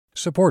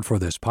Support for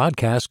this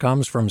podcast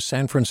comes from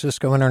San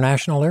Francisco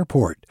International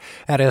Airport.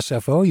 At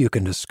SFO, you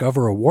can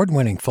discover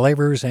award-winning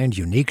flavors and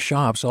unique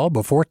shops all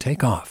before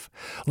takeoff.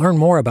 Learn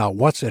more about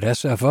what's at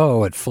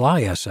SFO at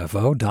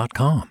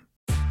flysfo.com.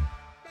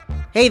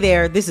 Hey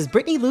there, this is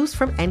Brittany Luce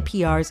from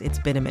NPR's It's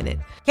Been a Minute.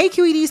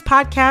 KQED's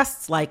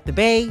podcasts like The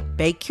Bay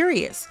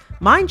Curious,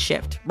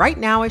 Mindshift, Right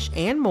Nowish,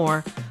 and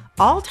more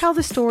all tell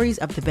the stories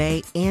of the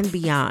Bay and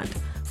beyond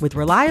with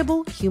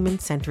reliable,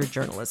 human-centered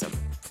journalism.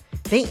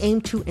 They aim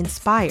to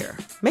inspire,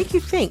 make you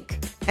think,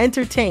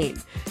 entertain,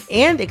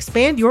 and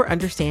expand your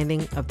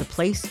understanding of the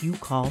place you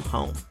call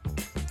home.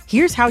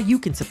 Here's how you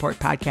can support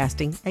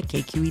podcasting at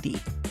KQED.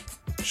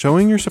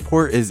 Showing your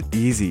support is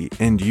easy,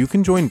 and you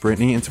can join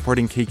Brittany in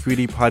supporting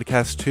KQED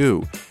Podcast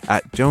too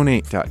at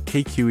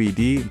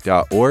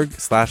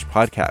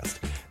donate.kqed.org/podcast.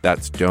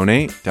 That's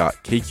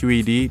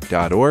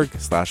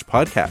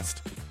donate.kqed.org/podcast.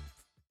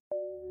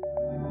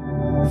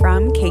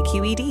 From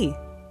KQED.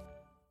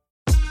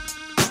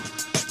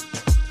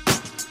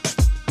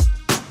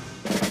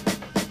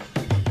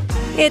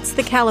 It's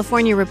the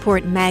California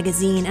Report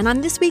magazine, and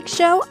on this week's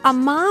show, a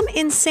mom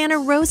in Santa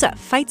Rosa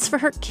fights for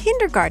her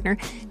kindergartner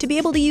to be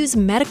able to use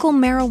medical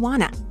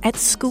marijuana at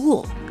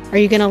school. Are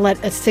you going to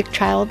let a sick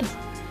child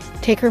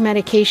take her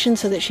medication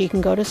so that she can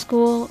go to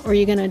school, or are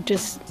you going to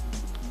just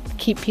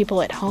keep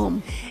people at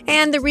home?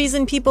 And the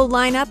reason people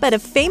line up at a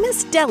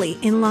famous deli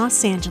in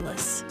Los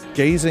Angeles.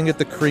 Gazing at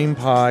the cream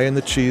pie and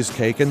the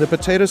cheesecake and the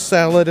potato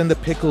salad and the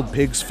pickled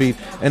pig's feet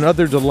and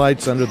other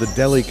delights under the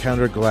deli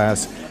counter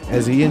glass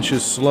as he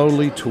inches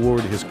slowly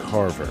toward his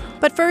carver.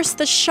 But first,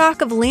 the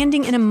shock of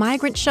landing in a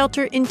migrant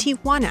shelter in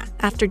Tijuana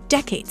after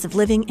decades of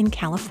living in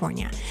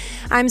California.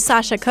 I'm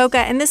Sasha Coca,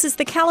 and this is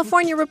the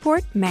California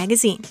Report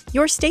magazine.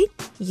 Your state,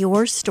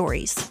 your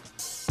stories.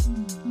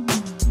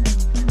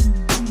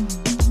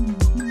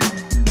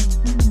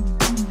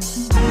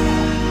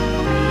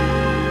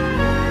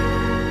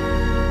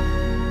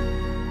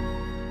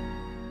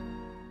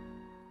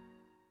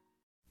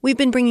 We've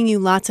been bringing you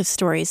lots of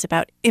stories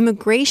about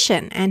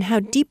immigration and how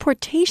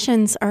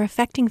deportations are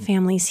affecting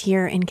families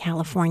here in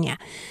California.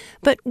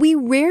 But we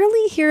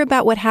rarely hear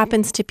about what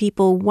happens to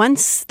people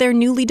once they're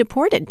newly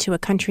deported to a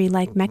country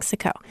like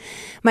Mexico.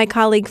 My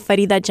colleague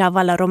Farida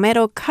Javala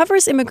Romero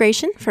covers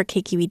immigration for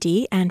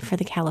KQED and for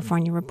the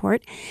California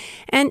Report,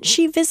 and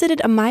she visited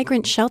a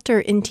migrant shelter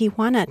in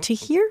Tijuana to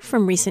hear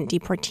from recent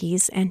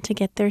deportees and to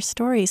get their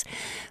stories.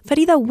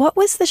 Farida, what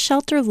was the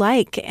shelter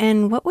like,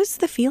 and what was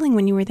the feeling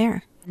when you were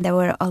there? There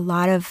were a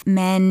lot of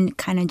men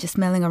kind of just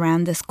milling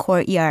around this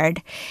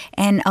courtyard,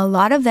 and a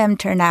lot of them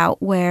turned out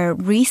were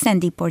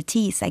recent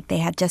deportees, like they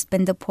had just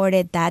been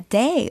deported that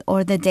day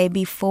or the day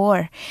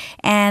before.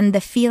 And the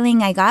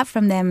feeling I got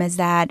from them is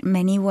that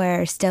many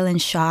were still in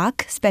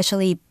shock,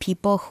 especially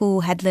people who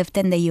had lived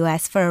in the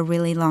U.S. for a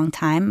really long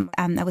time.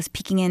 I was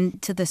peeking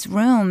into this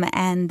room,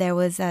 and there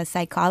was a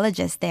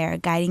psychologist there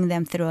guiding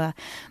them through a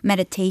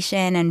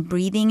meditation and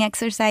breathing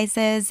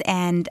exercises.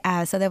 And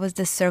so there was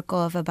this circle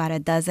of about a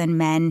dozen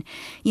men. And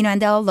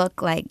they all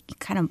look like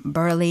kind of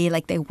burly,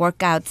 like they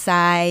work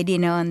outside,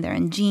 and they're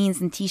in jeans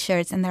and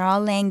T-shirts, and they're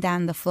all laying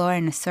down on the floor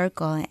in a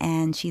circle,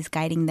 and she's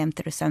guiding them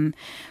through some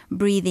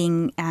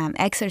breathing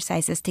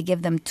exercises to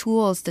give them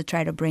tools to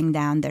try to bring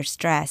down their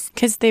stress.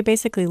 Because they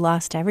basically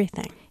lost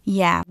everything.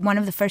 Yeah. One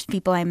of the first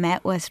people I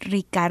met was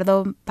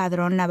Ricardo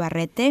Padron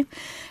Navarrete.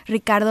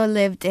 Ricardo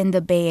lived in the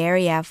Bay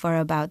Area for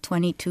about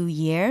 22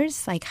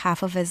 years, like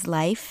half of his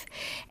life.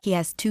 He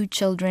has 2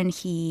 children.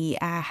 He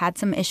had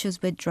some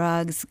issues with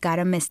drugs, got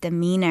a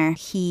misdemeanor.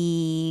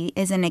 He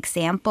is an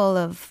example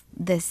of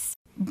this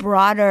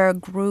broader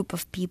group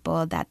of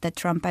people that the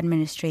Trump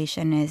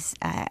administration is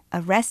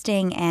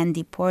arresting and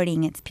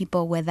deporting. It's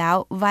people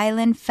without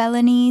violent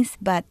felonies,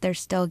 but they're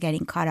still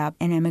getting caught up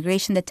in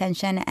immigration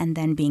detention and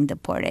then being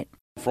deported.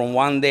 From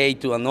one day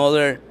to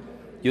another,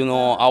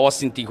 I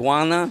was in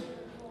Tijuana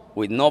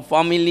with no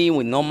family,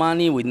 with no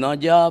money, with no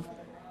job,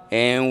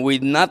 and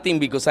with nothing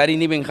because I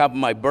didn't even have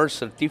my birth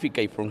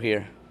certificate from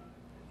here.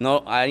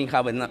 No, I didn't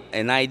have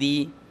an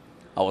ID.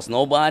 I was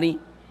nobody.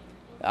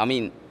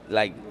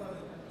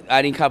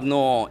 I didn't have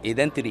no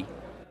identity.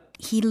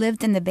 He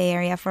lived in the Bay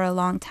Area for a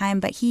long time,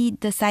 but he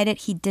decided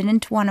he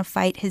didn't want to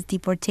fight his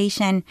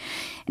deportation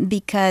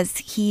because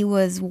he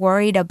was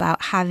worried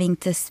about having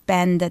to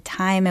spend the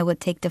time it would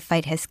take to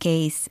fight his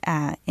case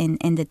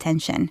in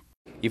detention.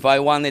 If I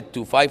wanted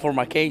to fight for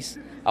my case,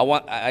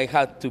 I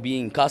had to be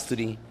in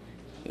custody,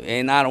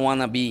 and I don't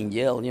want to be in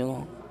jail,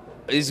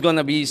 It's going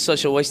to be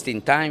such a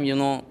wasting time,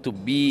 to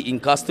be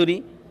in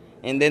custody.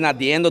 And then at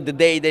the end of the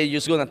day, they're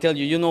just going to tell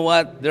you, you know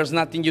what, there's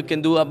nothing you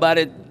can do about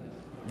it.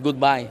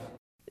 Goodbye.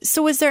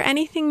 So was there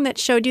anything that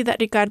showed you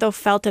that Ricardo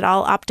felt at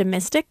all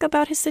optimistic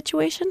about his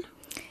situation?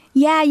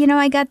 Yeah,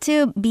 I got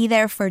to be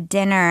there for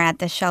dinner at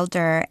the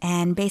shelter,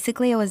 and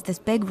basically it was this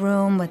big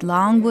room with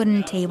long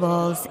wooden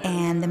tables,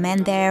 and the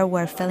men there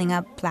were filling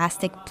up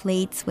plastic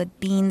plates with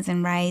beans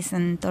and rice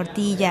and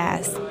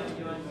tortillas.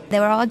 They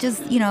were all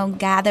just,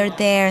 gathered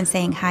there and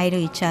saying hi to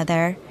each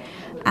other.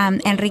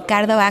 And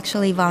Ricardo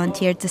actually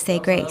volunteered to say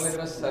grace.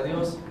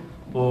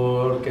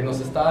 porque nos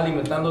está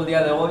alimentando el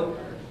día de hoy.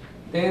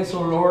 Thanks,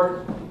 oh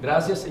Lord.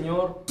 Gracias,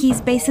 Señor.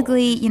 He's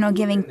basically,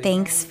 giving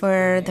thanks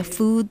for the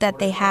food that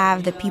they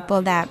have, the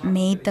people that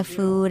made the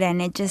food.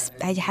 And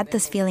I had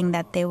this feeling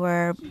that they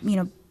were,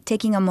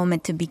 taking a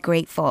moment to be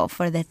grateful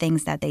for the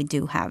things that they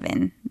do have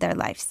in their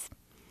lives.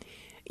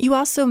 You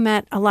also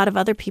met a lot of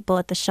other people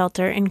at the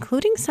shelter,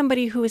 including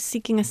somebody who was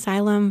seeking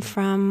asylum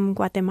from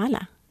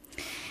Guatemala.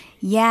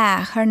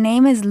 Yeah, her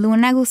name is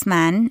Luna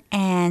Guzman,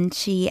 and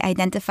she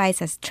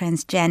identifies as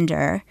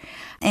transgender.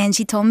 And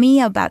she told me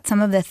about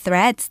some of the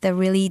threats, the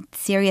really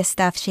serious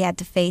stuff she had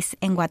to face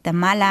in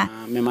Guatemala.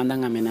 Me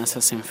mandan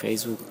amenazas en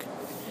Facebook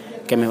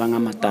que me van a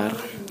matar,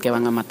 que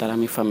van a matar a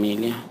mi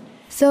familia.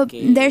 So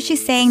there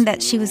she's saying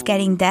that she was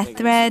getting death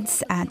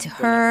threats to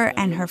her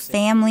and her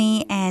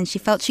family, and she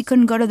felt she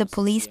couldn't go to the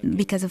police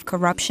because of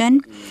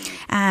corruption.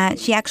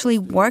 She actually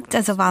worked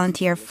as a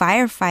volunteer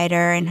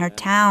firefighter in her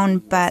town,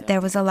 but there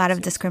was a lot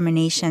of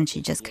discrimination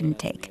she just couldn't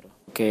take.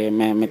 Que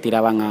me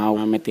tiraban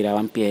agua, me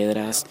tiraban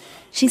piedras.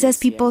 She says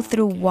people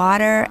threw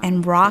water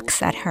and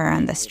rocks at her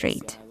on the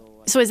street.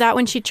 So is that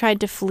when she tried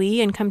to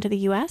flee and come to the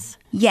U.S.?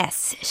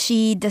 Yes,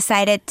 she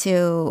decided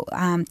to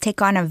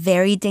take on a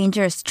very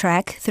dangerous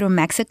trek through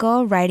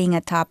Mexico, riding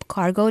atop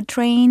cargo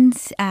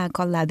trains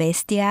called La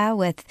Bestia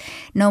with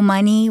no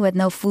money, with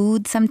no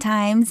food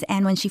sometimes.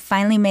 And when she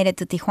finally made it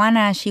to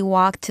Tijuana, she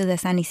walked to the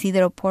San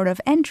Isidro port of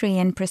entry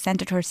and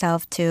presented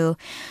herself to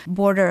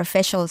border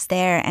officials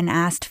there and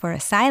asked for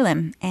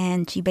asylum.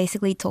 And she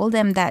basically told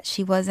them that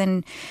she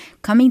wasn't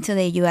coming to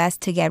the U.S.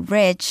 to get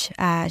rich.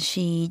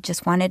 She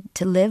just wanted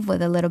to live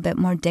with a little bit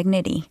more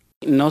dignity.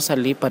 No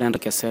salí para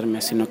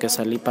enriquecerme, sino que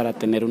salí para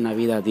tener una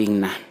vida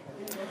digna,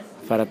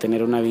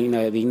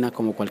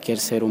 como cualquier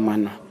ser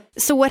humano.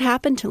 So what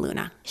happened to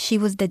Luna? She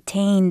was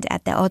detained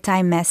at the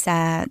Otay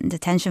Mesa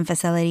detention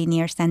facility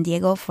near San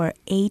Diego for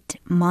 8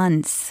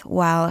 months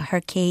while her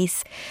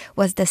case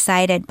was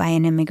decided by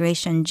an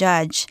immigration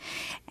judge.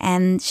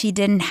 And she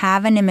didn't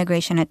have an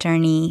immigration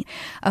attorney.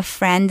 A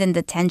friend in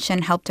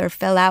detention helped her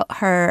fill out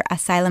her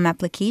asylum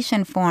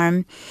application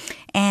form.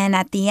 And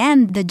at the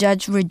end, the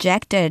judge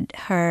rejected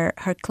her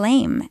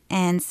claim.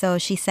 And so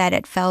she said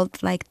it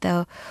felt like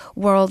the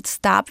world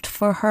stopped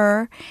for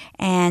her,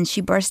 and she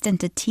burst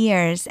into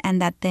tears,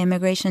 and that the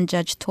immigration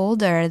judge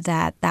told her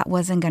that that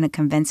wasn't going to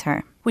convince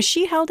her. Was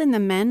she held in the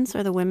men's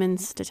or the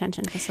women's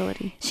detention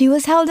facility? She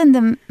was held in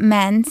the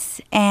men's,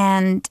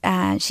 and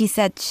she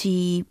said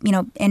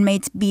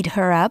inmates beat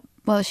her up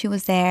while she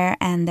was there,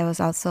 and there was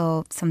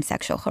also some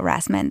sexual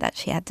harassment that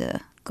she had to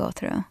go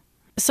through.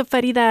 So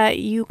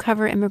Farida, you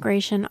cover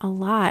immigration a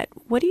lot.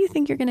 What do you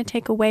think you're going to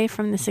take away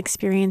from this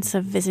experience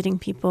of visiting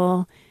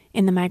people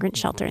in the migrant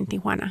shelter in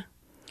Tijuana?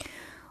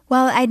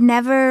 Well, I'd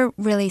never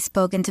really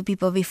spoken to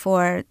people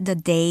before the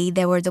day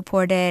they were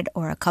deported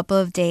or a couple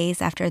of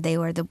days after they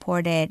were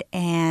deported.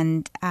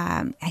 And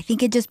I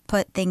think it just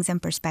put things in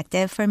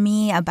perspective for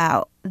me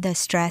about the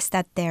stress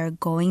that they're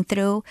going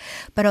through,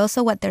 but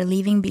also what they're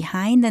leaving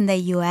behind in the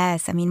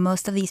U.S. I mean,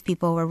 most of these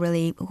people were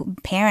really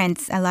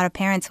parents. A lot of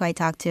parents who I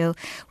talked to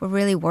were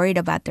really worried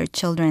about their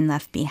children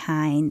left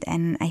behind.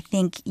 And I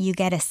think you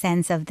get a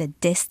sense of the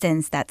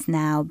distance that's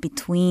now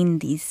between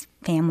these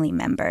family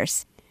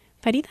members.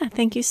 Farida,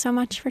 thank you so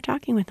much for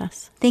talking with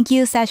us. Thank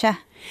you, Sasha.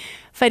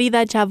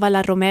 Farida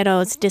Chavala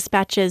Romero's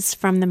dispatches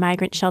from the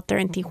migrant shelter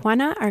in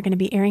Tijuana are going to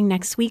be airing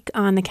next week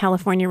on the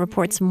California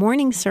Report's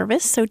morning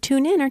service, so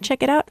tune in or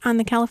check it out on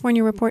the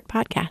California Report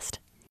podcast.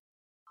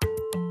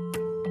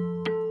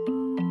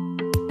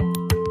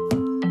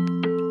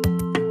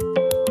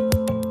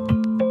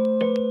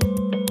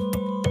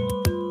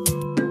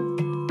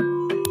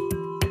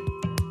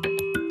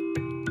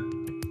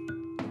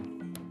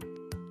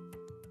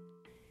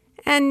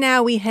 And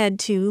now we head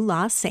to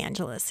Los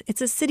Angeles.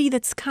 It's a city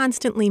that's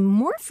constantly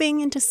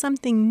morphing into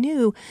something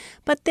new,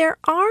 but there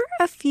are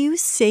a few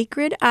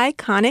sacred,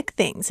 iconic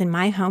things in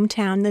my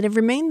hometown that have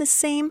remained the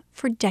same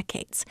for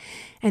decades.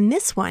 And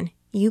this one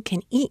you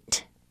can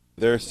eat.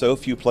 There are so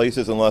few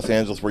places in Los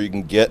Angeles where you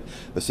can get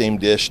the same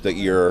dish that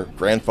your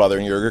grandfather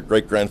and your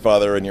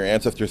great-grandfather and your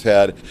ancestors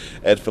had.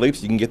 At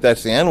Philippe's, you can get that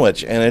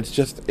sandwich, and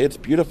it's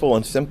beautiful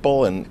and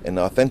simple and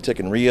authentic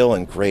and real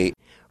and great.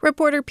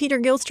 Reporter Peter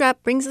Gilstrap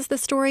brings us the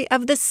story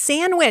of the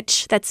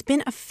sandwich that's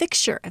been a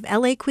fixture of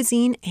LA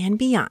cuisine and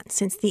beyond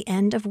since the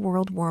end of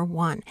World War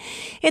I.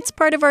 It's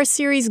part of our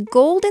series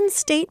Golden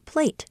State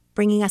Plate,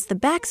 bringing us the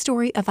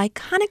backstory of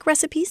iconic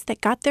recipes that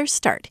got their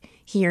start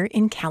here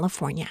in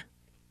California.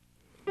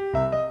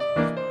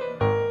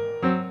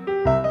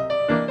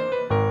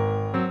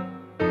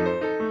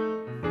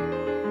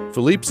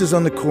 Philippe's is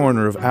on the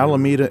corner of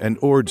Alameda and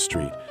Ord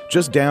Street,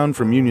 just down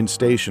from Union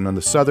Station on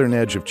the southern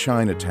edge of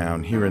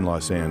Chinatown here in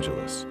Los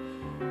Angeles.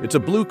 It's a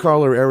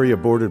blue-collar area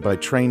bordered by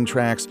train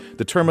tracks,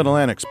 the Terminal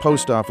Annex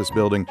post office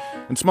building,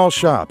 and small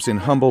shops in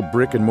humble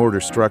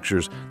brick-and-mortar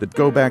structures that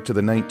go back to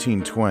the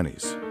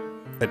 1920s.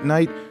 At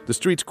night, the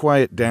streets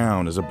quiet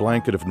down as a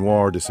blanket of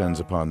noir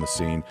descends upon the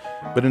scene,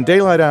 but in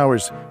daylight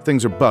hours,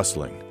 things are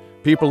bustling.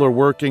 People are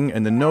working,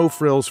 and the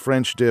no-frills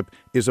French dip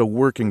is a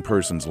working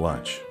person's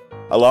lunch.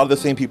 A lot of the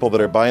same people that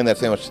are buying that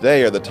sandwich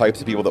today are the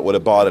types of people that would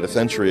have bought it a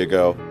century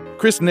ago.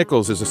 Chris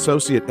Nichols is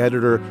associate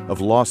editor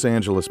of Los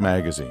Angeles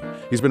Magazine.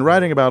 He's been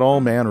writing about all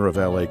manner of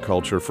LA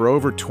culture for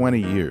over 20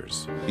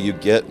 years. You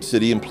get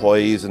city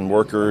employees and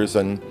workers,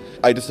 and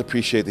I just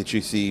appreciate that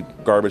you see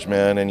garbage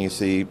men and you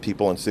see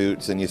people in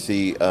suits and you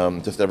see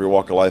just every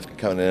walk of life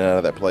coming in and out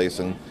of that place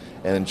and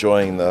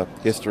enjoying the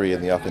history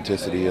and the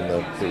authenticity and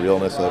the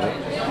realness of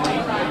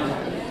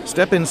it.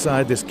 Step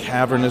inside this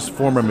cavernous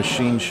former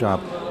machine shop,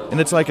 and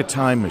it's like a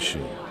time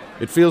machine.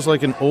 It feels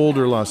like an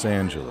older Los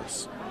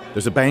Angeles.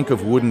 There's a bank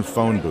of wooden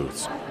phone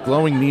booths,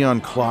 glowing neon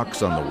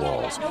clocks on the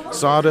walls,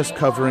 sawdust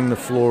covering the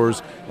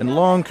floors, and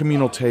long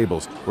communal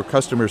tables where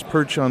customers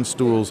perch on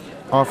stools,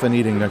 often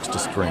eating next to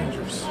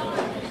strangers.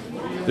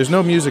 There's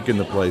no music in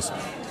the place,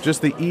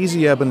 just the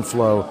easy ebb and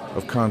flow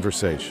of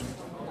conversation.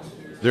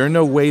 There are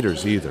no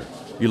waiters either.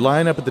 You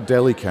line up at the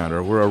deli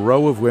counter where a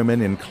row of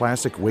women in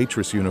classic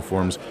waitress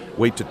uniforms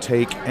wait to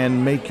take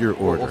and make your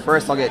order. Well,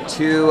 first I'll get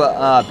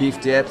 2 beef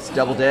dips,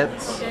 double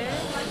dips.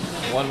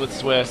 1 with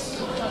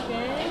Swiss.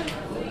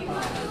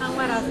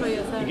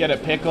 You get a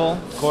pickle,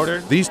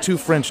 quarter. These 2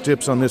 French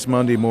dips on this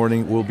Monday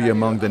morning will be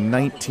among the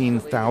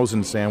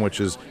 19,000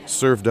 sandwiches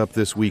served up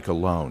this week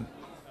alone.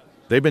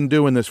 They've been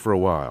doing this for a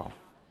while.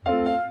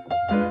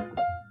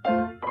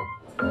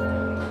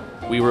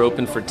 We were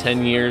open for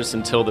 10 years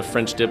until the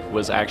French dip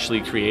was actually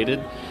created,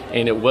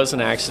 and it was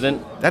an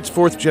accident. That's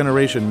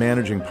 4th-generation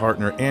managing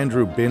partner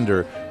Andrew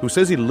Binder, who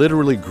says he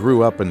literally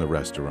grew up in the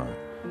restaurant.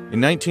 In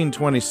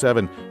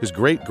 1927, his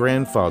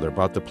great-grandfather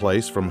bought the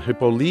place from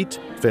Hippolyte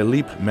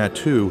Philippe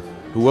Mathieu,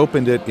 who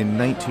opened it in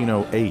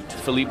 1908.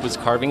 Philippe was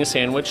carving a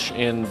sandwich,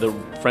 and the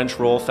French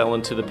roll fell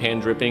into the pan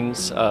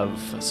drippings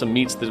of some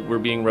meats that were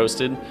being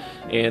roasted,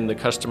 and the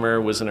customer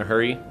was in a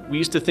hurry. We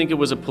used to think it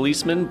was a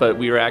policeman, but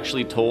we were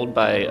actually told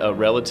by a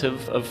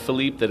relative of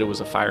Philippe that it was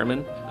a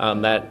fireman.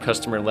 That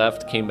customer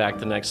left, came back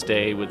the next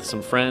day with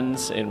some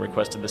friends, and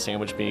requested the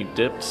sandwich be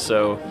dipped,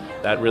 so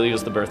that really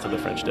was the birth of the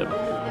French dip.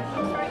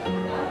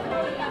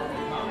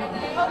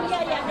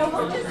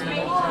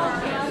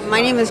 My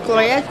name is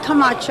Gloria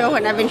Camacho,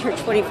 and I've been here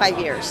 25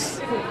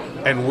 years.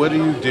 And what do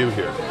you do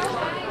here?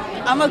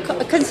 I'm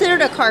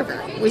considered a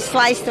carver. We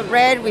slice the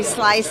bread, we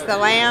slice the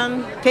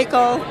lamb,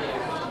 pickle.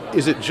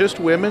 Is it just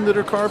women that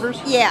are carvers?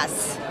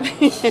 Yes.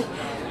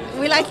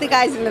 We like the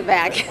guys in the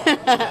back.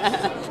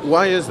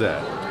 Why is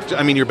that?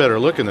 I mean, you're better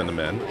looking than the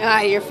men.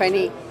 You're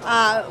funny.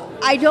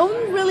 I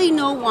don't really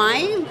know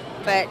why,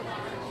 but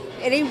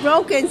it ain't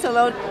broken,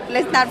 so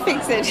let's not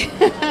fix it.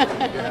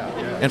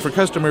 And for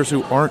customers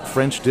who aren't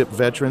French dip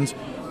veterans,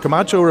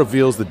 Camacho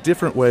reveals the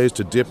different ways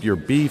to dip your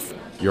beef,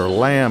 your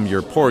lamb,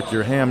 your pork,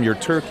 your ham, your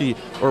turkey,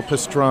 or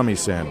pastrami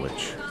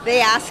sandwich. They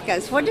ask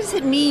us, what does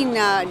it mean,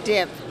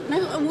 dip?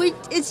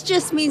 It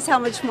just means how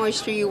much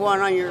moisture you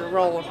want on your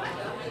roll.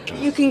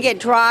 You can get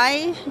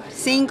dry,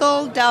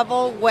 single,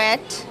 double,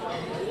 wet,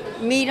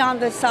 meat on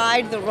the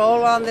side, the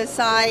roll on the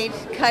side,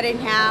 cut in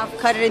half,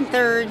 cut it in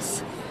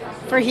thirds,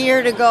 for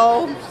here to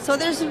go. So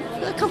there's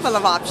a couple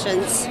of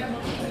options.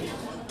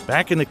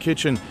 Back in the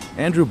kitchen,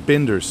 Andrew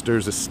Binder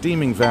stirs a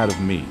steaming vat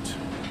of meat.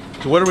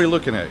 So what are we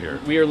looking at here?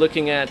 We are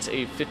looking at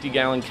a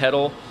 50-gallon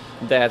kettle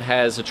that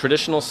has a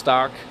traditional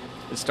stock.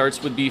 It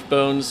starts with beef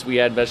bones, we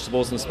add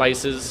vegetables and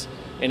spices,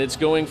 and it's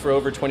going for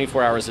over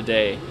 24 hours a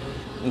day.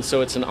 And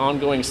so it's an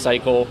ongoing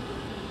cycle.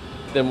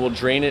 Then we'll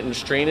drain it and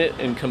strain it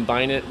and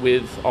combine it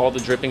with all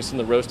the drippings from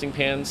the roasting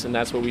pans, and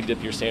that's what we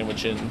dip your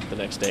sandwich in the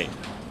next day.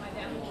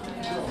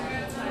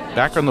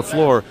 Back on the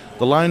floor,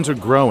 the lines are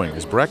growing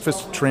as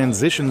breakfast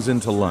transitions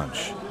into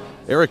lunch.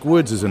 Eric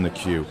Woods is in the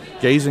queue,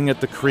 gazing at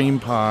the cream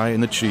pie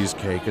and the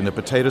cheesecake and the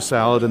potato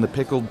salad and the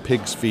pickled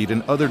pig's feet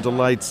and other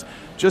delights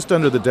just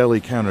under the deli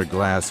counter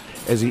glass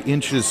as he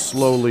inches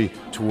slowly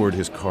toward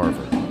his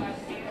carver.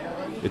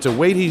 It's a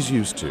wait he's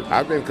used to.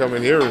 I've been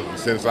coming here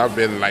since I've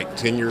been like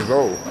 10 years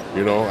old.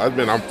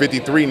 I'm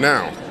 53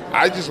 now.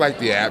 I just like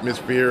the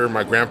atmosphere.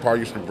 My grandpa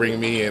used to bring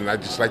me, and I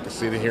just like to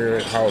sit in here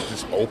and how it's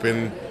just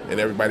open and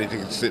everybody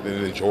can sit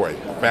and enjoy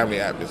a family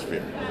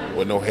atmosphere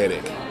with no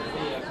headache.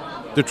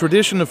 The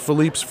tradition of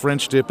Philippe's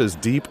French dip is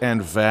deep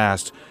and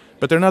vast,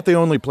 but they're not the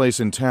only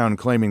place in town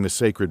claiming the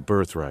sacred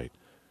birthright.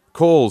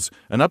 Cole's,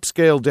 an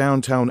upscale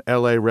downtown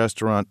L.A.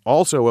 restaurant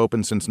also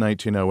open since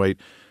 1908,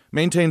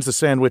 maintains the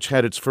sandwich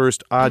had its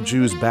first Au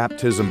Jus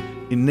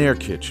baptism in their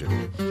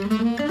kitchen.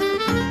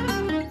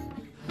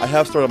 I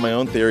have started my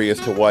own theory as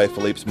to why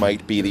Philippe's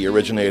might be the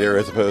originator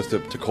as opposed to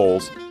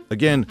Cole's.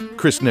 Again,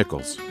 Chris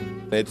Nichols.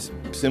 It's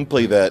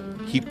simply that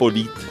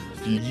Hippolyte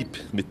Philippe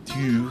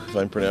Mathieu, if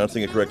I'm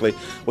pronouncing it correctly,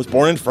 was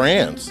born in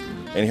France,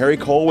 and Harry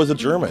Cole was a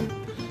German.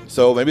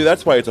 So maybe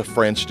that's why it's a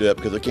French dip,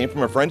 because it came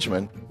from a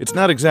Frenchman. It's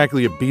not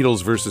exactly a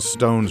Beatles versus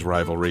Stones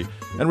rivalry,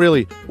 and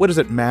really, what does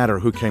it matter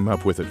who came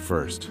up with it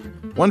first?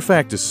 One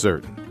fact is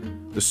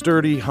certain. The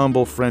sturdy,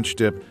 humble French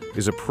dip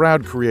is a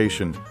proud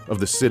creation of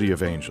the City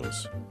of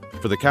Angels.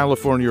 For the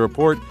California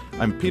Report,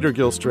 I'm Peter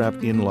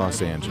Gilstrap in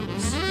Los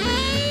Angeles.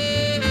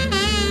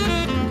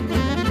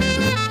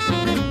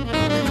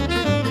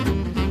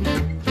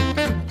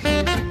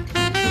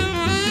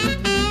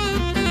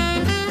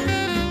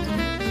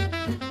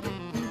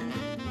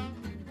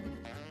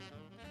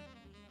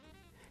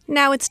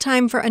 Now it's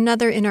time for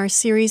another in our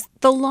series,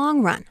 The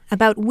Long Run,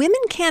 about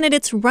women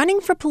candidates running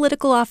for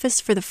political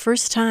office for the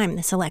first time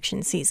this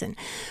election season.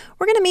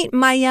 We're going to meet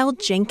Mayel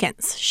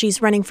Jenkins.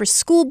 She's running for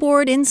school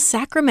board in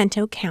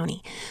Sacramento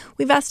County.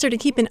 We've asked her to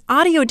keep an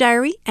audio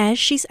diary as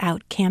she's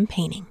out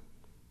campaigning.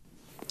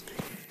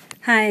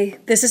 Hi,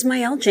 this is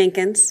Mayel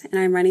Jenkins, and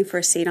I'm running for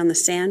a seat on the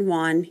San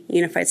Juan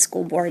Unified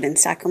School Board in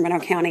Sacramento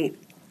County.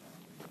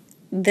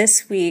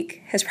 This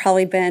week has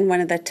probably been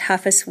one of the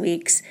toughest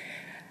weeks.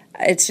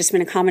 It's just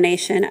been a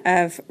combination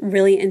of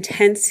really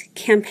intense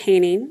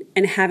campaigning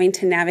and having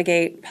to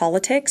navigate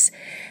politics,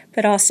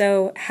 but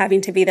also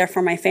having to be there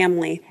for my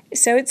family.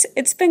 So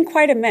it's been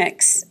quite a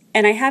mix.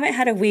 And I haven't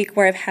had a week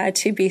where I've had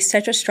to be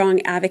such a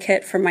strong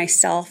advocate for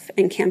myself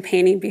in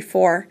campaigning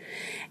before,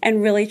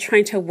 and really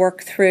trying to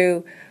work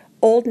through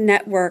old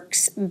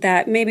networks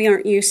that maybe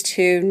aren't used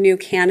to new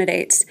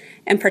candidates,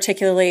 and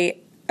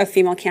particularly a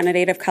female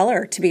candidate of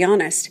color, to be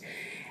honest.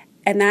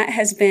 And that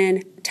has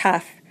been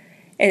tough.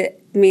 It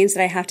means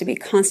that I have to be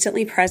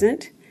constantly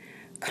present,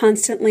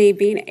 constantly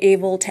being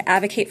able to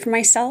advocate for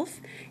myself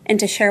and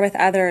to share with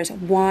others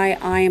why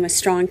I am a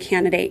strong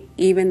candidate,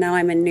 even though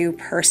I'm a new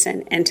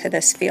person into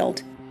this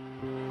field.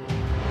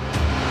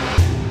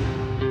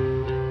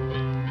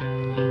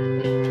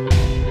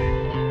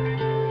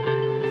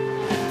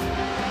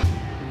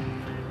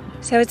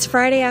 So it's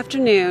Friday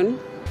afternoon.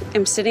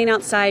 I'm sitting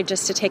outside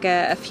just to take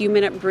a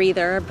few-minute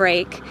breather, a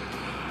break.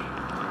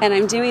 And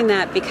I'm doing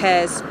that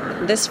because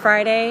this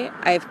Friday,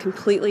 I've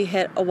completely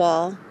hit a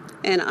wall,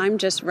 and I'm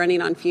just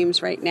running on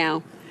fumes right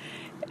now.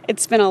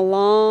 It's been a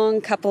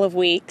long couple of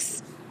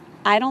weeks.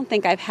 I don't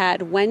think I've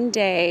had one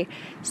day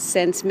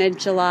since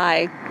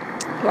mid-July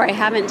where I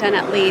haven't done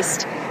at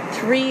least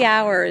 3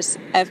 hours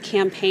of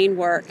campaign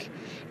work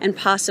and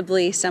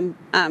possibly some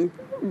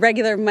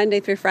regular Monday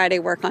through Friday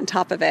work on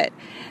top of it.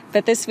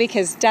 But this week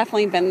has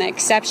definitely been the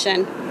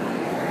exception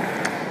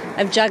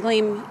of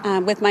juggling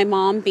with my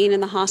mom being in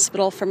the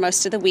hospital for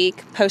most of the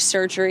week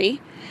post-surgery,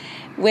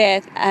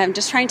 with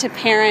just trying to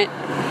parent,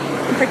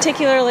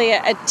 particularly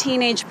a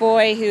teenage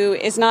boy who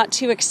is not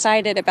too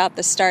excited about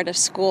the start of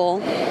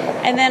school.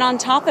 And then on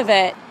top of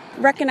it,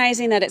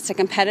 recognizing that it's a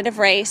competitive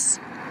race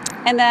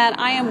and that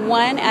I am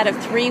one out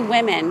of 3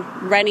 women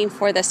running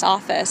for this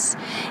office,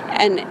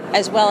 and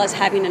as well as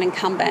having an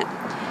incumbent.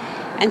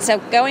 And so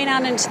going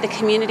out into the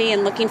community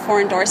and looking for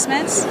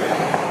endorsements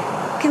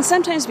can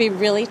sometimes be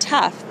really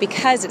tough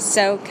because it's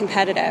so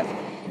competitive.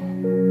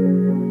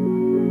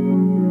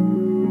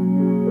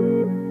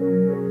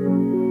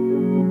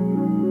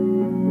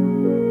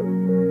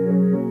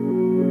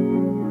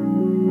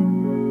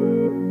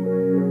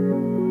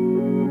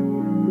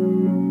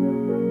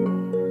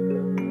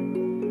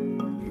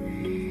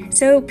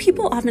 So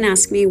people often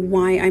ask me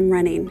why I'm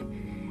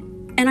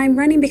running. And I'm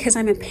running because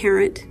I'm a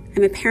parent.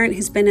 I'm a parent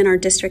who's been in our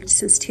district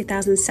since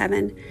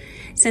 2007,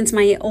 since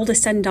my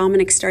oldest son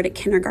Dominic started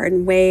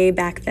kindergarten way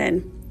back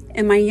then.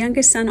 And my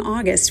youngest son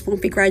August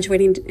won't be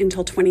graduating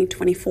until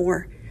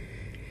 2024.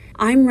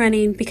 I'm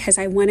running because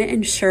I want to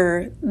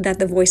ensure that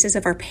the voices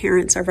of our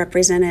parents are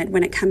represented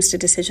when it comes to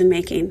decision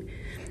making.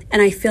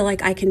 And I feel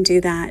like I can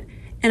do that.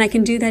 And I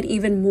can do that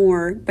even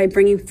more by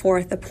bringing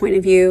forth the point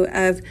of view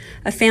of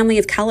a family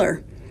of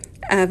color,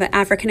 of an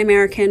African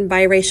American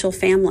biracial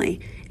family,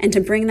 and to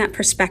bring that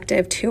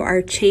perspective to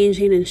our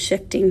changing and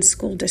shifting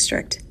school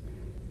district.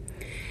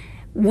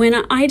 When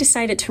I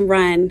decided to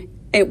run,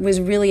 it was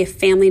really a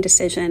family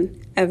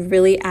decision of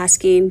really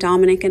asking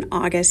Dominic and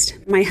August,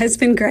 my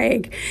husband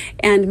Greg,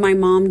 and my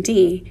mom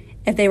Dee,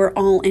 if they were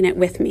all in it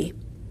with me.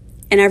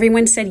 And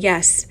everyone said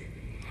yes.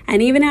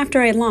 And even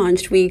after I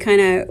launched, we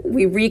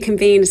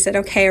reconvened and said,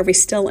 okay, are we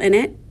still in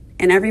it?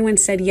 And everyone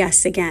said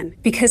yes again.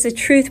 Because the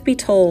truth be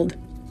told,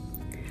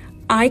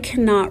 I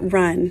cannot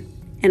run,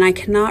 and I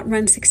cannot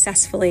run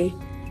successfully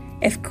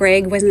if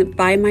Greg wasn't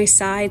by my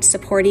side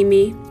supporting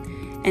me,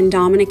 and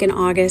Dominic and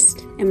August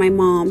and my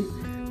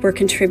mom were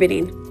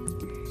contributing.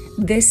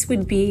 This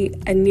would be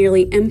a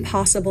nearly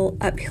impossible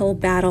uphill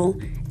battle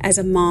as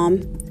a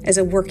mom, as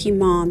a working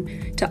mom,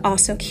 to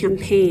also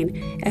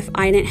campaign if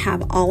I didn't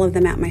have all of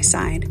them at my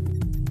side.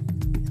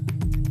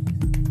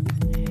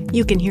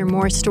 You can hear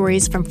more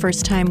stories from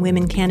first-time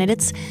women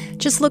candidates.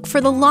 Just look for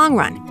The Long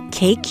Run,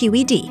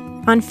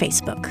 KQED, on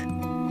Facebook.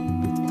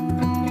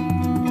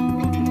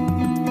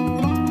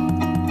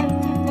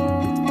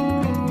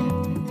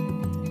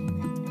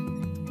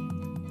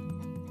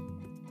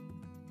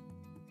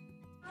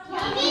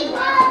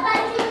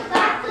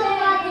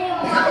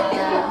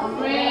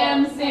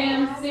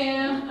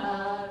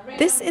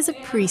 This is a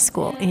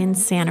preschool in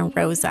Santa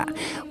Rosa.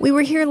 We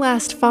were here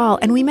last fall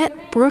and we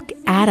met Brooke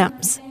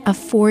Adams, a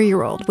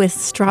 4-year-old with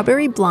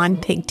strawberry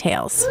blonde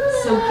pigtails.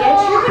 So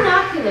get your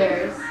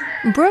binoculars.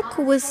 Brooke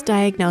was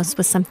diagnosed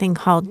with something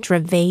called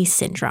Dravet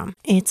syndrome.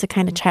 It's a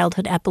kind of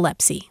childhood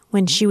epilepsy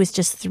when she was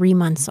just 3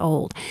 months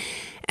old.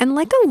 And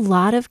like a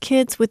lot of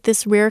kids with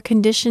this rare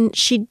condition,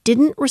 she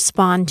didn't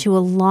respond to a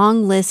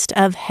long list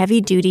of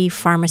heavy-duty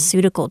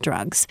pharmaceutical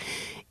drugs.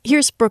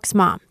 Here's Brooke's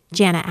mom,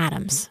 Jana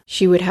Adams.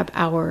 She would have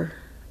hour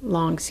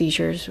long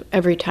seizures.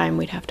 Every time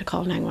we'd have to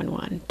call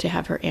 911 to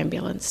have her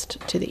ambulanced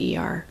to the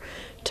ER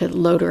to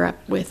load her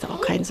up with all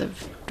kinds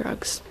of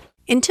drugs.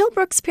 Until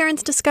Brooke's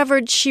parents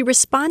discovered she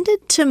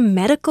responded to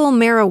medical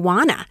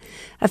marijuana,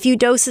 a few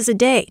doses a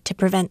day to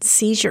prevent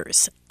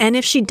seizures. And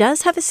if she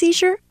does have a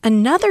seizure,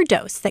 another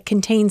dose that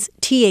contains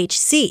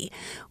THC,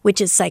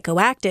 which is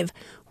psychoactive,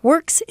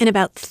 works in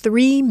about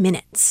 3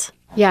 minutes.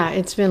 Yeah,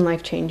 it's been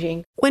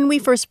life-changing. When we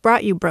first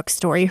brought you Brooke's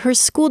story, her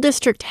school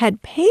district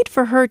had paid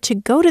for her to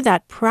go to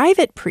that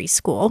private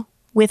preschool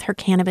with her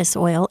cannabis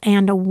oil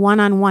and a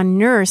one-on-one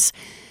nurse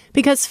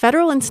because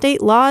federal and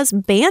state laws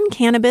ban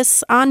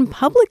cannabis on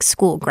public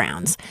school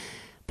grounds.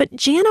 But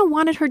Jana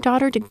wanted her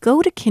daughter to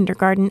go to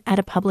kindergarten at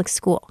a public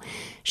school.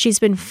 She's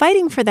been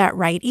fighting for that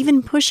right,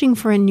 even pushing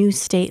for a new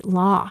state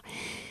law.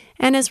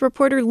 And as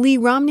reporter Lee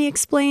Romney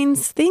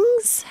explains,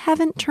 things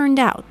haven't turned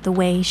out the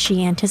way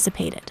she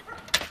anticipated.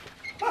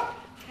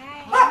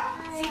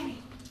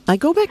 I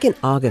go back in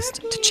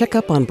August to check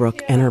up on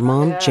Brooke and her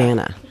mom,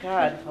 Jana.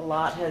 God, a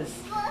lot has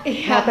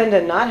happened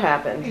and not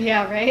happened.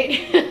 Yeah, right?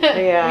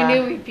 Yeah. We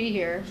knew we'd be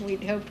here.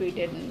 We'd hoped we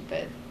didn't,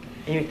 but...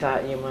 You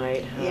thought you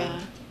might, huh?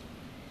 Yeah.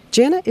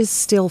 Jana is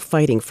still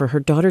fighting for her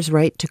daughter's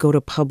right to go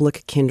to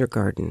public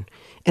kindergarten.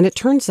 And it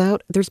turns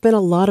out there's been a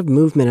lot of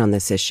movement on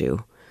this issue.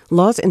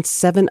 Laws in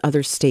 7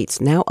 other states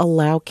now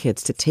allow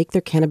kids to take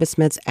their cannabis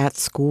meds at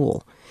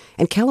school.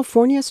 And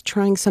California's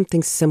trying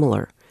something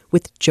similar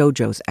with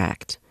JoJo's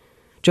Act.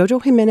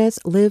 Jojo Jimenez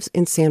lives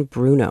in San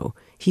Bruno.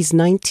 He's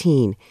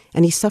 19,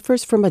 and he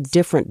suffers from a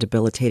different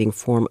debilitating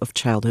form of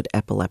childhood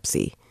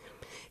epilepsy.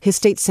 His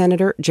state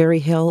senator, Jerry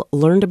Hill,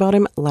 learned about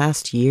him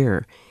last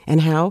year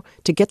and how,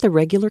 to get the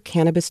regular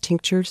cannabis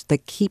tinctures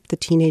that keep the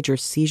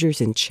teenager's seizures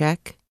in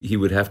check, he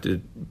would have to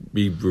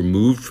be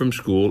removed from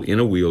school in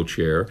a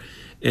wheelchair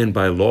and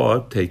by law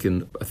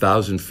taken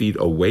 1,000 feet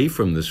away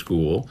from the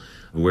school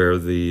where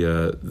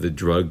the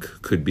drug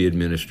could be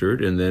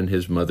administered, and then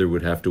his mother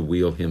would have to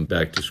wheel him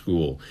back to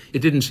school. It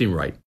didn't seem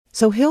right.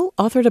 So Hill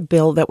authored a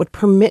bill that would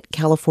permit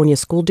California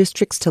school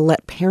districts to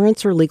let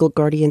parents or legal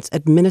guardians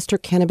administer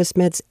cannabis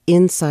meds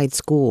inside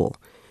school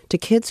to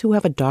kids who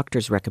have a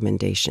doctor's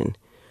recommendation.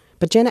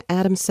 But Jenna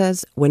Adams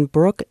says when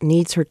Brooke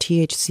needs her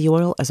THC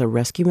oil as a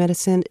rescue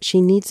medicine,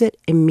 she needs it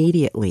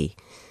immediately.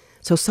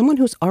 So someone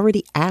who's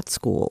already at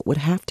school would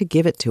have to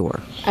give it to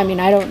her. I mean,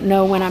 I don't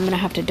know when I'm going to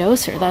have to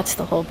dose her. That's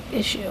the whole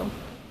issue.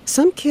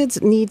 Some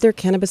kids need their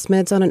cannabis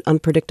meds on an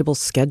unpredictable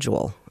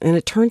schedule, and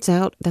it turns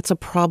out that's a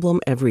problem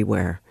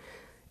everywhere.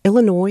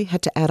 Illinois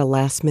had to add a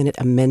last-minute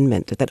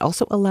amendment that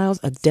also allows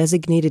a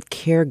designated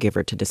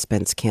caregiver to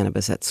dispense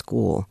cannabis at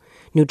school.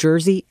 New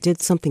Jersey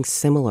did something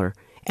similar.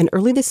 And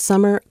early this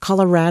summer,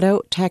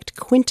 Colorado tacked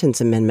Quinton's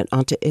amendment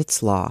onto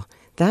its law.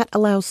 That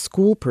allows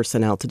school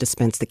personnel to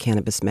dispense the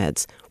cannabis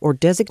meds or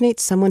designate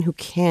someone who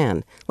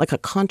can, like a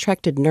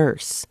contracted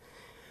nurse.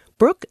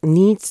 Brooke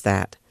needs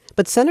that,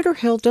 but Senator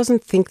Hill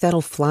doesn't think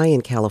that'll fly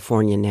in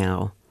California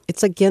now.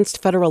 It's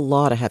against federal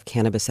law to have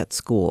cannabis at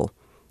school.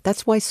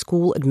 That's why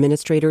school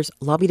administrators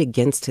lobbied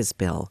against his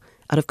bill,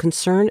 out of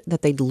concern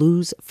that they'd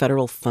lose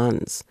federal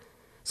funds.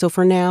 So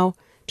for now,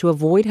 to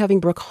avoid having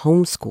Brooke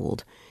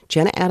homeschooled,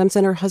 Jenna Adams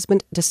and her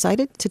husband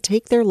decided to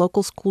take their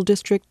local school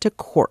district to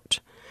court.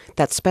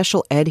 That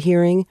special ed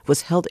hearing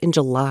was held in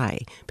July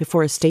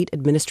before a state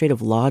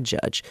administrative law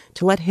judge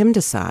to let him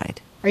decide.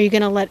 Are you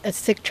going to let a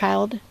sick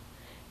child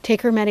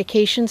take her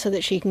medication so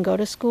that she can go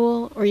to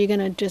school, or are you going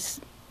to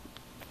just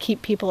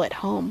keep people at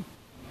home?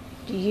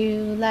 Do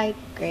you like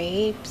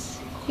grapes?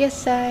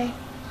 Yes, I.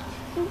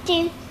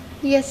 Do.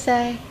 Yes,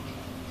 I.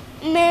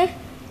 Meh.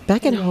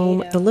 Back at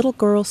home, the little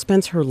girl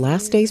spends her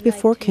last days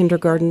before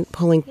kindergarten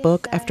pulling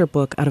book after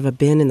book out of a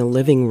bin in the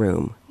living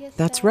room.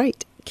 That's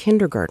right,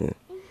 kindergarten.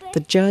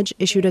 The judge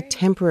issued a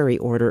temporary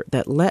order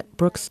that let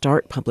Brooke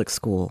start public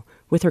school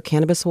with her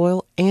cannabis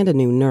oil and a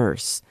new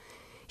nurse.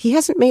 He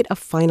hasn't made a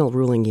final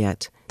ruling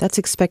yet. That's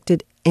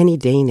expected any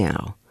day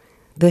now.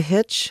 The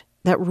hitch?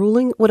 That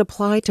ruling would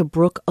apply to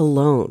Brooke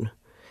alone.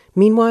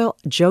 Meanwhile,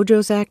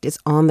 JoJo's Act is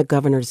on the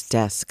governor's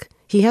desk.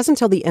 He has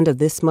until the end of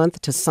this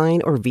month to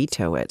sign or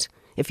veto it.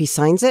 If he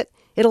signs it,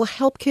 it'll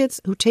help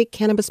kids who take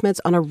cannabis meds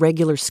on a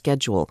regular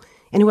schedule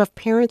and who have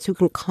parents who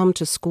can come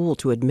to school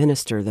to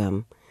administer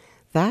them.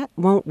 That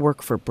won't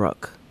work for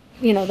Brooke.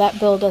 You know, that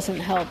bill doesn't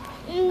help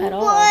at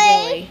all,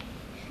 really.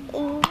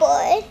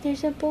 Boy.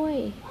 There's a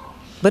boy.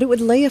 But it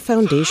would lay a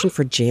foundation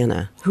for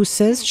Jana, who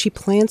says she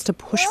plans to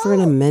push for an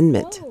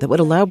amendment that would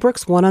allow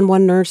Brooke's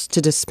one-on-one nurse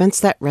to dispense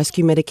that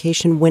rescue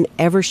medication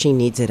whenever she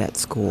needs it at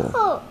school.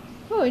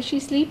 Oh, is she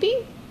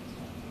sleeping?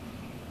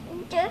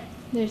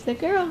 There's the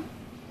girl.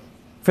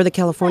 For the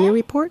California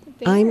Report,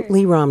 I'm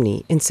Lee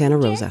Romney in Santa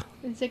Rosa.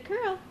 It's a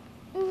girl.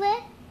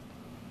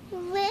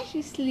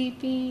 She's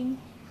sleeping.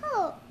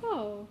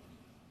 Oh.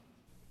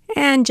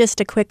 And just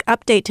a quick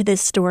update to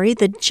this story.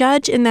 The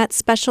judge in that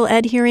special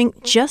ed hearing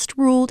just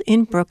ruled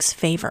in Brooke's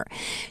favor.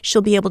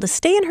 She'll be able to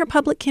stay in her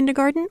public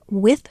kindergarten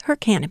with her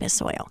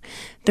cannabis oil.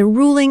 The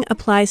ruling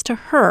applies to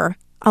her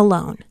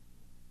alone.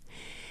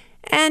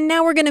 And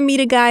now we're going to meet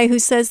a guy who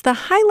says the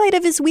highlight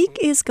of his week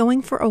is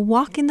going for a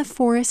walk in the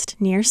forest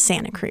near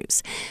Santa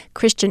Cruz.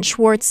 Christian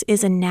Schwartz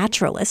is a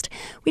naturalist.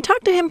 We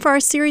talked to him for our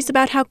series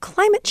about how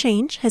climate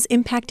change has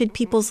impacted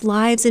people's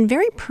lives in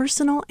very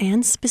personal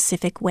and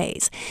specific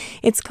ways.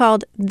 It's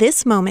called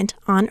This Moment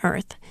on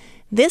Earth.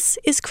 This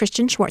is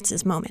Christian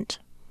Schwartz's moment.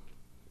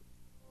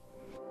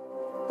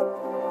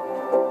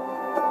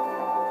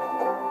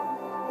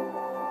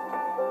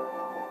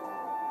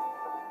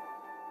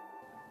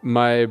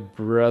 My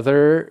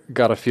brother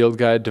got a field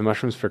guide to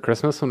mushrooms for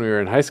Christmas when we were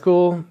in high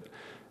school,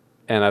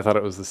 and I thought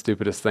it was the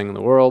stupidest thing in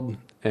the world.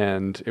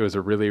 And it was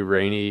a really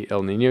rainy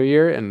El Nino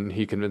year, and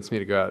he convinced me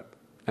to go out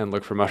and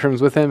look for mushrooms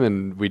with him,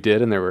 and we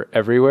did, and they were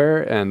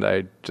everywhere, and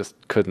I just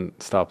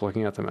couldn't stop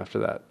looking at them after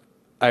that.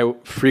 I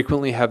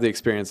frequently have the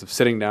experience of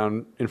sitting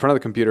down in front of the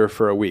computer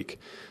for a week,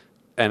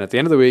 and at the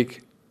end of the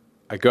week,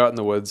 I go out in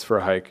the woods for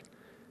a hike,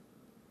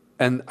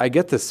 and I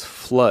get this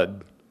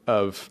flood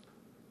of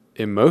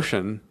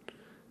emotion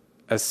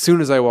as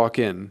soon as I walk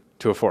in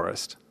to a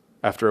forest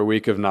after a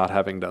week of not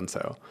having done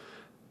so.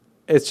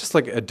 It's just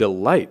like a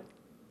delight,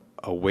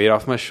 a weight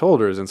off my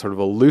shoulders and sort of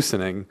a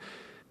loosening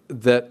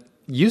that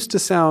used to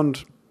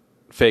sound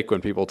fake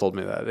when people told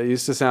me that. It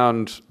used to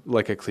sound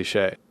like a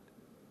cliche.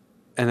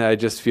 And I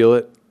just feel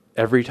it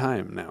every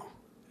time now.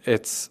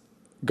 It's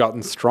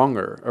gotten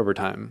stronger over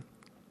time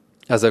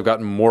as I've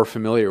gotten more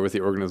familiar with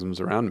the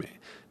organisms around me.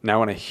 Now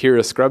when I hear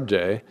a scrub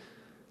jay,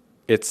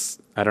 it's,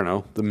 I don't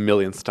know, the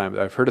millionth time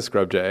that I've heard a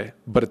scrub jay,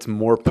 but it's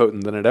more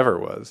potent than it ever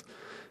was.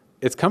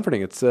 It's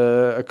comforting. It's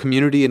a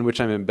community in which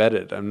I'm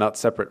embedded. I'm not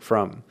separate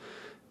from.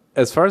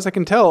 As far as I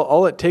can tell,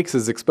 all it takes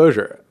is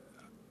exposure.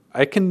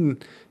 I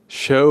can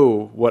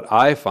show what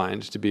I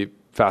find to be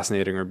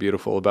fascinating or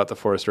beautiful about the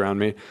forest around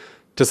me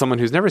to someone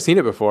who's never seen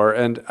it before,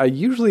 and I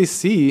usually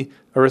see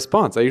a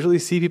response. I usually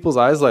see people's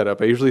eyes light up.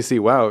 I usually see,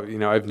 wow,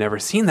 I've never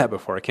seen that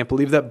before. I can't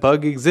believe that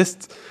bug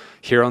exists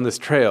here on this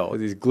trail,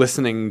 these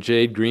glistening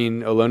jade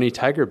green Ohlone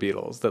tiger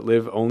beetles that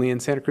live only in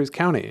Santa Cruz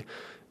County.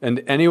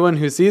 And anyone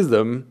who sees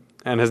them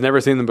and has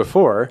never seen them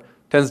before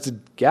tends to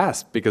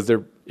gasp because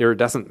they're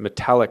iridescent,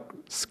 metallic,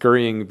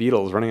 scurrying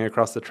beetles running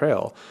across the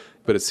trail.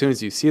 But as soon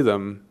as you see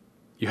them,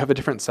 you have a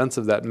different sense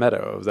of that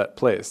meadow, of that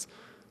place.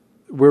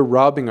 We're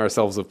robbing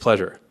ourselves of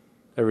pleasure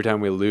every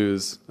time we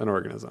lose an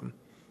organism.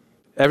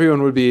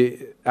 Everyone would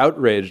be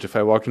outraged if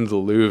I walked into the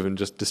Louvre and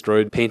just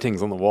destroyed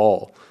paintings on the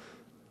wall.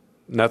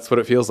 And that's what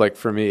it feels like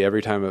for me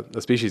every time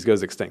a species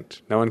goes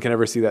extinct. No one can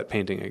ever see that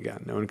painting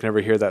again. No one can ever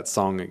hear that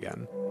song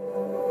again.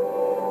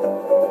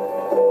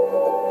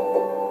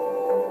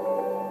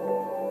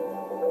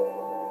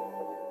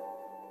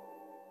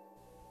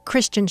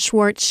 Christian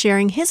Schwartz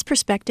sharing his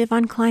perspective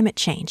on climate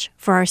change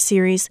for our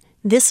series,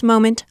 This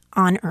Moment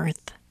on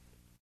Earth.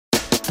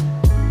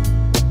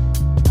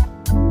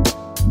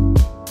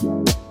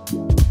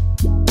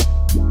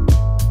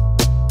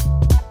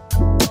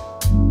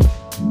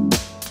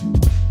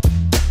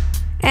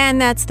 And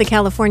that's the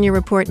California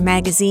Report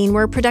magazine.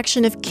 We're a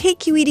production of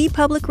KQED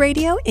Public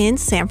Radio in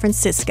San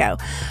Francisco.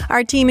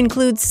 Our team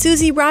includes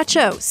Susie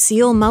Racho,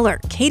 Seal Muller,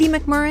 Katie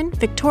McMurrin,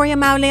 Victoria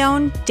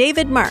Mauleon,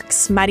 David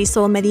Marks,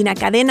 Marisol Medina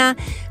Cadena,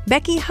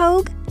 Becky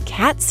Hogue,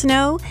 Kat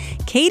Snow,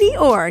 Katie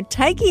Orr,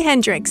 Tyke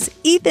Hendricks,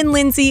 Ethan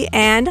Lindsay,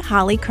 and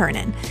Holly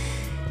Kernan.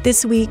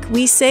 This week,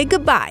 we say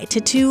goodbye to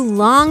two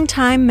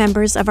longtime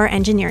members of our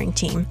engineering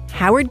team,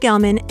 Howard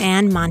Gelman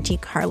and Monty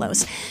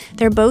Carlos.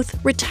 They're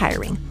both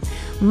retiring.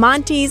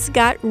 Monty's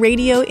got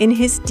radio in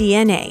his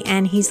DNA,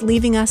 and he's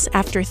leaving us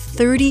after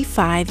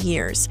 35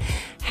 years.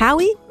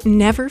 Howie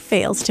never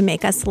fails to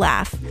make us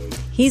laugh.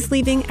 He's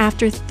leaving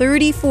after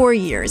 34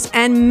 years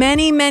and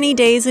many, many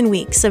days and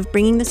weeks of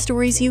bringing the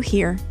stories you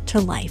hear to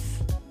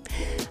life.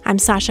 I'm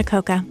Sasha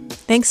Coca.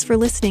 Thanks for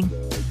listening.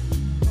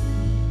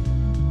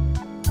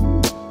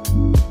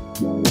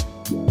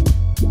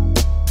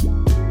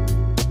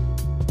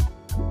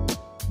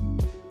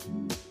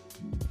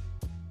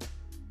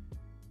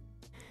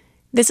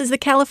 This is the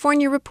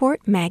California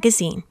Report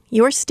magazine.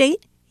 Your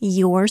state,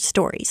 your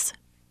stories.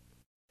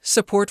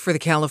 Support for the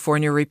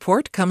California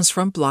Report comes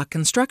from Block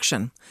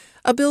Construction,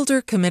 a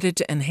builder committed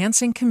to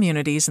enhancing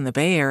communities in the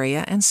Bay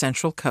Area and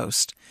Central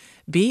Coast.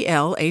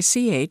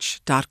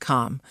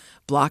 BLACH.com.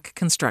 Block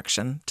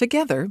Construction.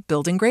 Together,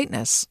 building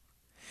greatness.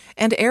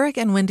 And Eric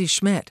and Wendy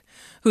Schmidt,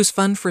 whose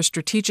Fund for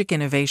Strategic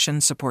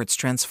Innovation supports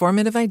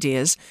transformative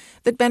ideas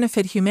that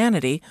benefit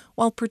humanity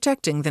while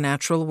protecting the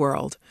natural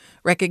world,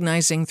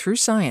 recognizing through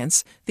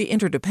science the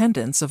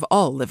interdependence of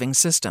all living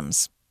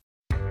systems.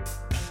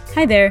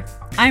 Hi there,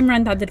 I'm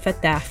Rand Abdel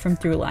Fattah from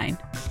Throughline.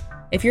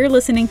 If you're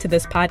listening to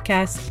this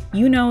podcast,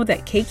 you know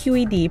that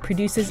KQED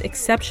produces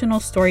exceptional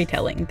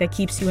storytelling that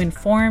keeps you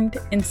informed,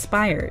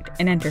 inspired,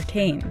 and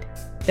entertained.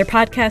 Their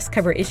podcasts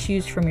cover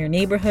issues from your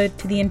neighborhood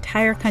to the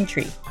entire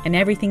country and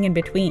everything in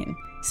between.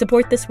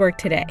 Support this work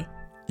today.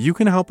 You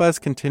can help us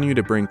continue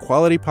to bring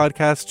quality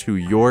podcasts to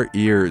your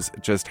ears.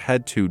 Just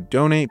head to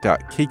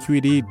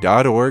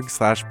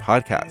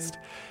donate.kqed.org/podcast.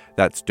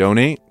 That's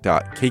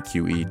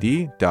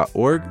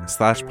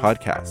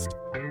donate.kqed.org/podcast.